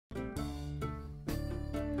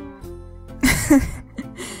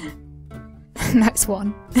Nice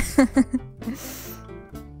one.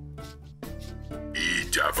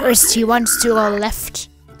 First he wants to go left,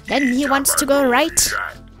 then he wants to go right.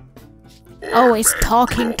 Always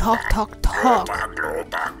talking, talk.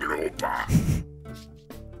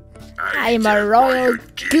 I'm a royal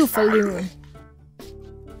goofaloon.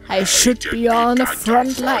 I should be on the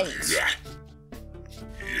front lines.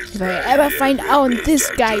 If I ever find out this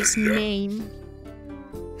guy's name,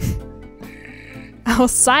 I'll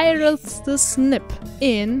silence the snip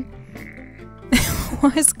in.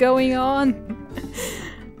 What is going on?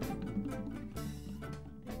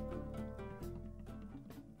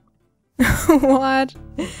 What?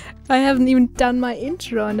 I haven't even done my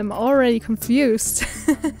intro and I'm already confused.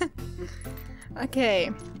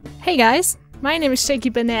 Okay. Hey guys, my name is Shaky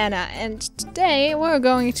Banana and today we're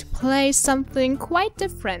going to play something quite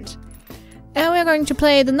different. We're going to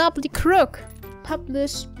play the Knobbly Crook,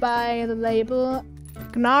 published by the label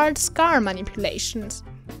Scar Manipulations.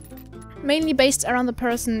 Mainly based around the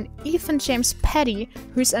person Ethan James Petty,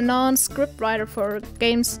 who's a known scriptwriter for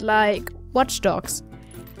games like Watch Dogs.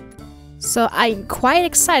 So I'm quite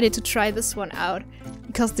excited to try this one out,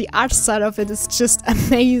 because the art style of it is just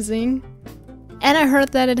amazing. And I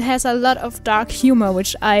heard that it has a lot of dark humor,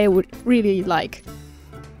 which I would really like.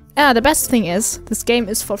 The best thing is, this game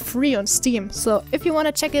is for free on Steam, so if you want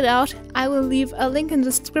to check it out, I will leave a link in the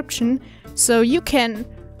description, so you can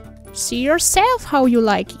see yourself how you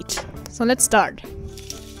like it. So let's start.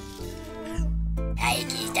 I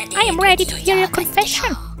am ready to hear your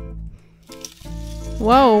confession.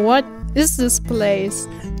 Whoa, what is this place?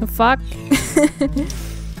 The fuck?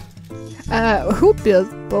 Who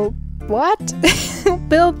built what? Who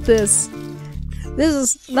built this? This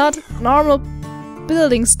is not normal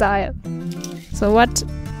building style. So what?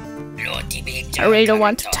 I really don't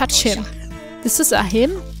want to touch him. This is a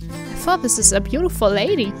him? I thought this is a beautiful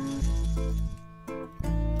lady.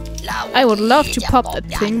 I would love to pop that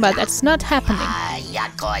thing, but that's not happening.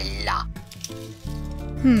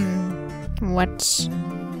 What?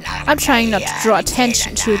 I'm trying not to draw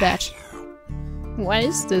attention to that. What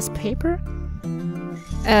is this, paper?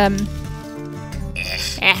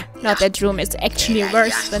 Not that room is actually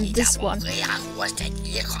worse than this one.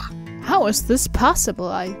 How is this possible,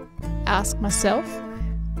 I ask myself.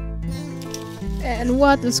 And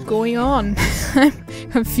what is going on? I'm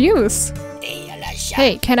confused.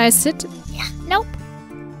 Hey, can I sit? Nope.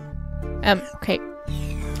 Okay.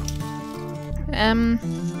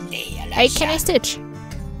 Hey, can I stitch?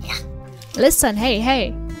 Listen,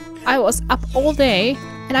 hey. I was up all day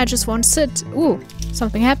and I just want to sit. Ooh,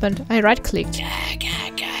 something happened. I right-clicked.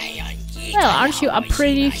 Well, aren't you a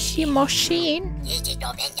pretty machine?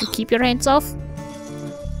 You keep your hands off.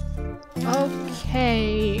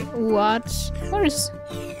 Okay, what is...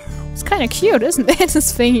 It's kind of cute, isn't it,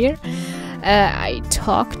 this thing here? I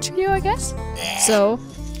talk to you, I guess? So...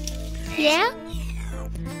 Yeah?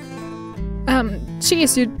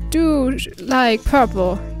 Geez, you do like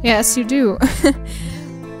purple. Yes, you do.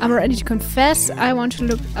 I'm ready to confess, I want to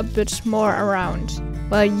look a bit more around.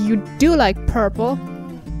 Well, you do like purple.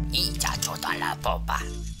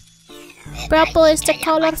 Purple is the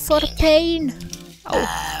color for pain.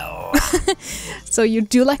 Oh. So you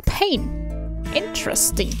do like pain.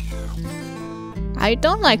 Interesting. I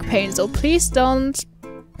don't like pain, so please don't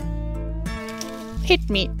hit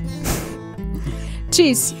me.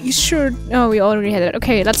 Jeez, you sure? Oh, we already had it.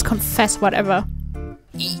 Okay, let's confess whatever.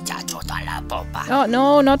 Oh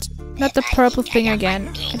no, not the purple thing again.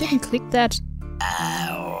 I didn't click that.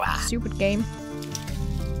 Stupid game.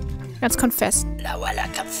 Let's confess.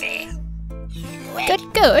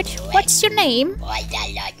 Good. What's your name?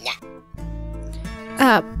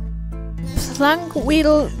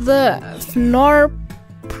 Plunkwheel the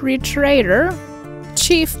Fnorpretrator,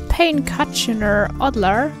 Chief Painkatchener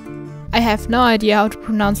Odler. I have no idea how to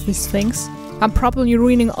pronounce these things. I'm probably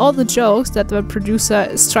ruining all the jokes that the producer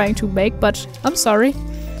is trying to make, but I'm sorry.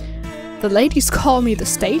 The ladies call me the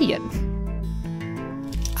Stallion.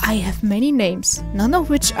 I have many names, none of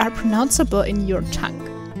which are pronounceable in your tongue.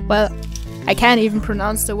 Well, I can't even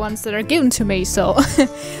pronounce the ones that are given to me, so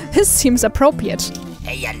this seems appropriate.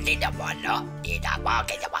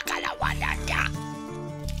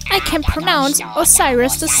 I can pronounce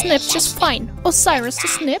Osiris the Snip just fine. Osiris the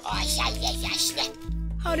Snip?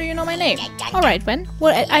 How do you know my name? Alright then,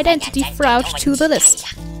 we'll add identity fraud to the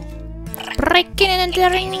list. Breaking and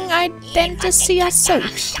entering identity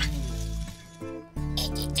search.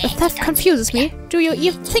 The theft confuses me. Do you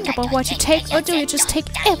even think about what you take, or do you just take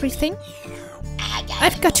everything?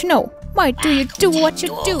 I've got to know. Why do you do what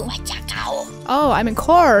you do? Oh, I'm in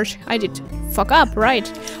court. I did fuck up,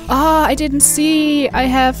 right? Ah, I didn't see. I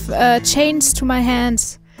have chains to my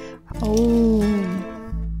hands. Oh.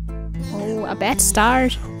 Oh, a bad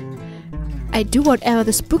start. I do whatever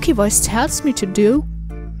the spooky voice tells me to do.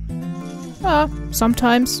 Ah,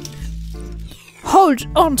 sometimes. Hold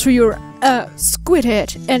on to your squid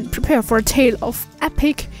head and prepare for a tale of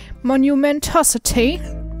epic monumentosity.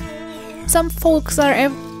 Some folks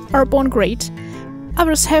are born great.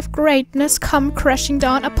 Others have greatness come crashing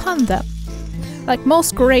down upon them. Like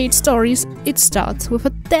most great stories, it starts with a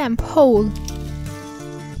damp hole.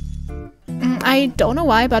 I don't know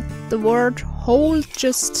why, but the word hole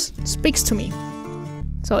just speaks to me.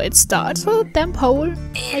 So it starts with a damp hole,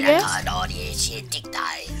 I guess.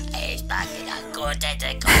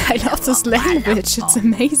 I love this language, it's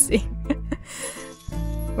amazing.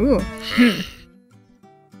 Ooh.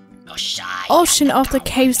 Ocean of the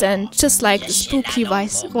caves end, just like the spooky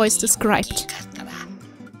voice described.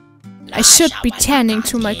 I should be tending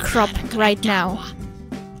to my crop right now.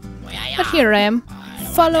 But here I am,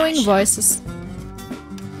 following voices.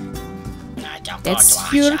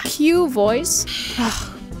 That's your cue voice.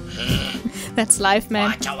 That's life,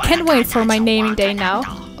 man. Can't wait for my naming day now.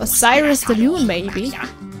 Osiris the Loon, maybe.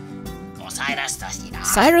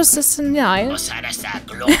 Cyrus is the Nile. Cyrus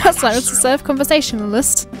the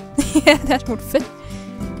self-conversationalist. Yeah, that would fit.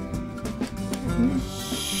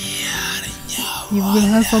 You will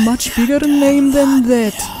have a much bigger name than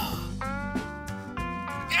that.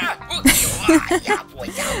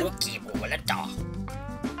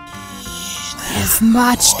 There's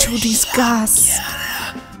much to discuss.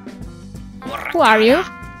 Who are you?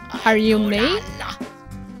 Are you me?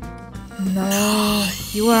 No,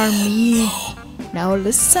 you are me. Now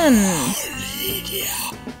listen.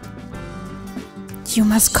 You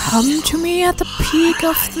must come to me at the peak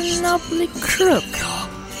of the Knobbly Crook.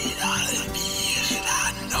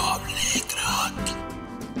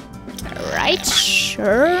 Right,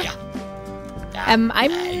 sure. I'm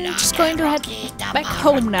just going to head back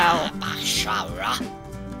home now.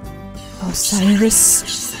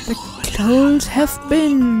 Osiris, the clothes have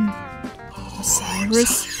been.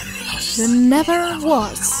 Osiris, the never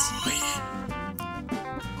was.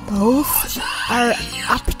 Both are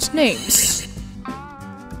apt names.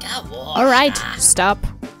 Alright, stop.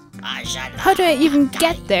 How do I even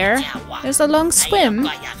get there? There's a long swim.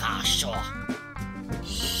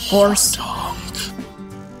 Horse.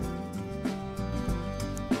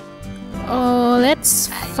 Oh, let's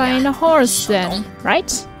find a horse then,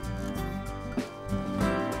 right?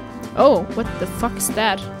 Oh, what the fuck is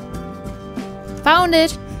that? Found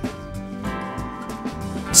it!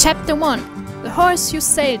 Chapter 1. The horse you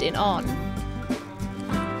sailed in on.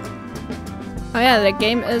 Oh yeah, the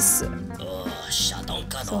game is...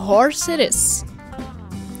 The horse it is.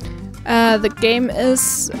 The game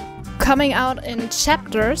is coming out in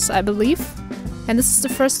chapters, I believe. And this is the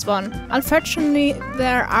first one. Unfortunately,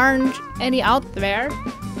 there aren't any out there.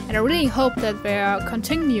 And I really hope that they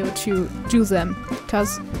continue to do them.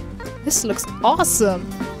 Because this looks awesome.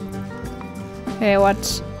 Okay,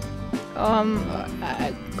 what?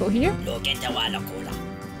 Go here?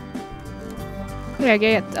 Yeah,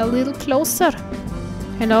 get a little closer.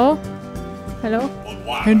 Hello? Hello?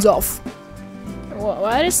 Hands off.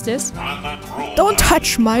 What is this? Don't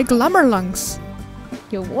touch my glamour lungs.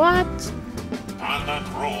 You what?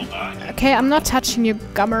 Okay, I'm not touching your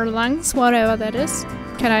glamour lungs, whatever that is.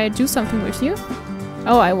 Can I do something with you?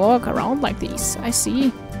 Oh, I walk around like these. I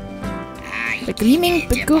see. The gleaming,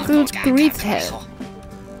 begoogled grief hell.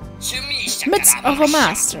 Midst of a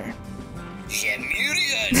master.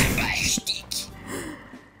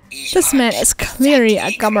 This man is clearly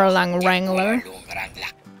a Gummerlung wrangler.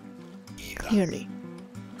 Clearly.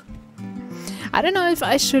 I don't know if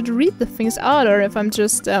I should read the things out or if I'm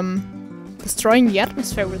just destroying the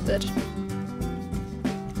atmosphere with it.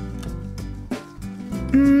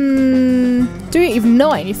 Do you even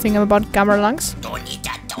know anything about Gummerlungs?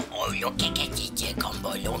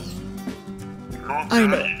 I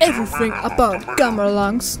know everything about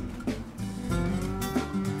Gummerlungs.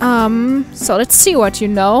 So let's see what you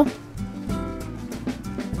know.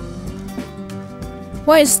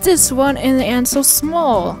 Why is this one in the end so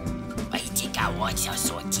small?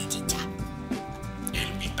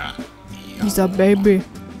 He's a baby.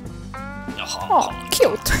 Oh,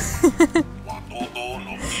 cute.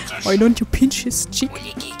 Why don't you pinch his cheek?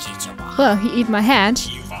 Well, he ate my hand.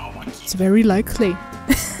 It's very likely.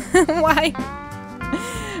 Why?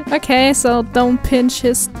 Okay, so don't pinch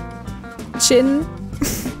his chin.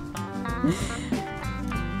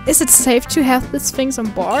 Is it safe to have these things on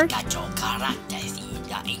board?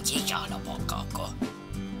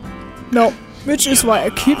 No, which is why I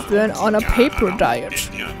keep them on a paper diet.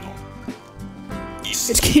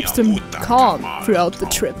 It keeps them calm throughout the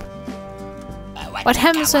trip. What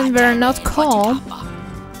happens when they're not calm?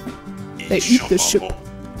 They eat the ship.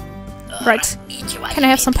 Right. Can I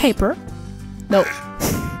have some paper? No.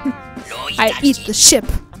 I eat the ship.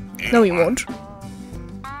 No, you won't.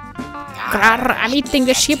 Gnar, I'm eating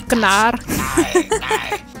the ship, Gnar.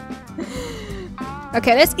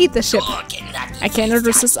 Okay, let's eat the ship. I cannot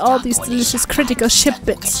resist all these delicious critical ship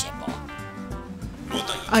bits.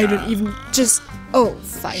 I don't even just... Oh,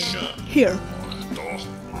 fine. Here.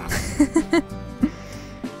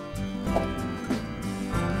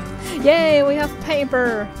 Yay, we have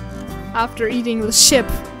paper! After eating the ship.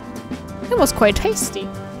 It was quite tasty.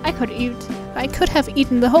 I could have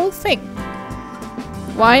eaten the whole thing.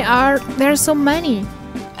 Why are there so many?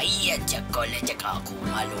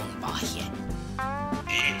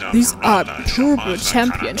 These are Turbo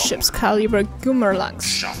Championships caliber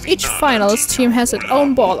Gummerlangs. Each finalist team has its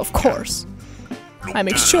own ball, of course. I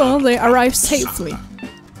make sure they arrive safely.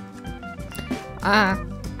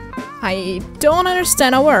 I don't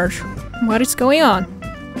understand a word. What is going on?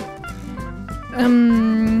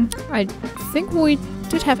 I think we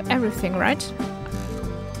did have everything, right?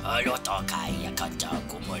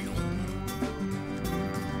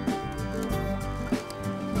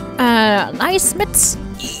 Nice mitts.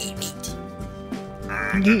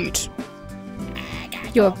 Neat.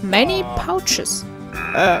 You have many pouches.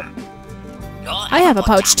 I have a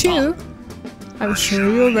pouch too. I'm sure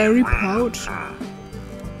you're very proud.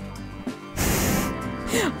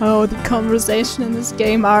 Oh, the conversation in this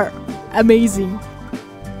game are amazing.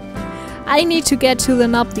 I need to get to the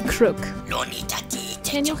Knobbly Crook.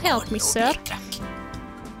 Can you help me, sir?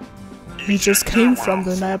 We just came from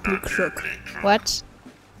the Knobbly Crook. What?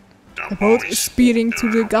 The boat is speeding to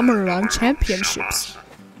the Gummerlang Championships.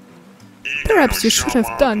 Perhaps you should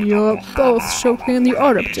have done your both choking in the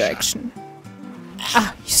other direction.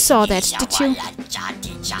 Ah, you saw that, did you?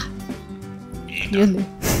 Really?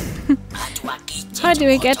 How do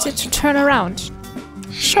we get it to turn around?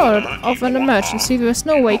 Short of an emergency, there's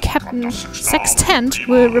no way Captain Sextant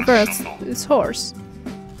will reverse his horse.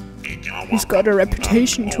 He's got a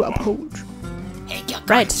reputation to uphold.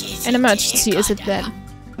 Right, an emergency is it then?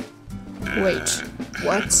 Wait,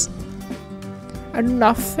 what?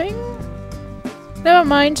 Nothing? Never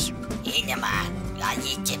mind.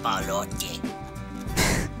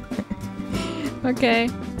 Okay.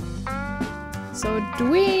 So do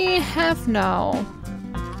we have now?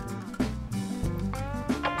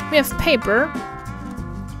 We have paper.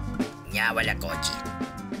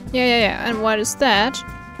 Yeah. And what is that?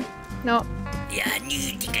 No.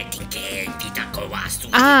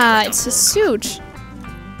 Ah, it's a suit.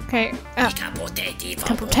 Okay.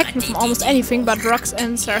 Can protect me from almost anything but rocks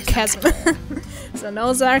and sarcasm. So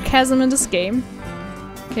no sarcasm in this game.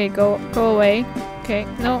 Okay, go away. Okay,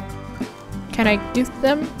 no. Can I give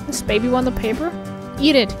them this baby one the paper?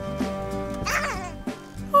 Eat it.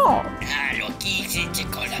 Oh.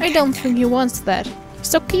 I don't think he wants that.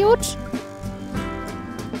 So cute.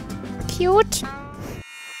 Cute.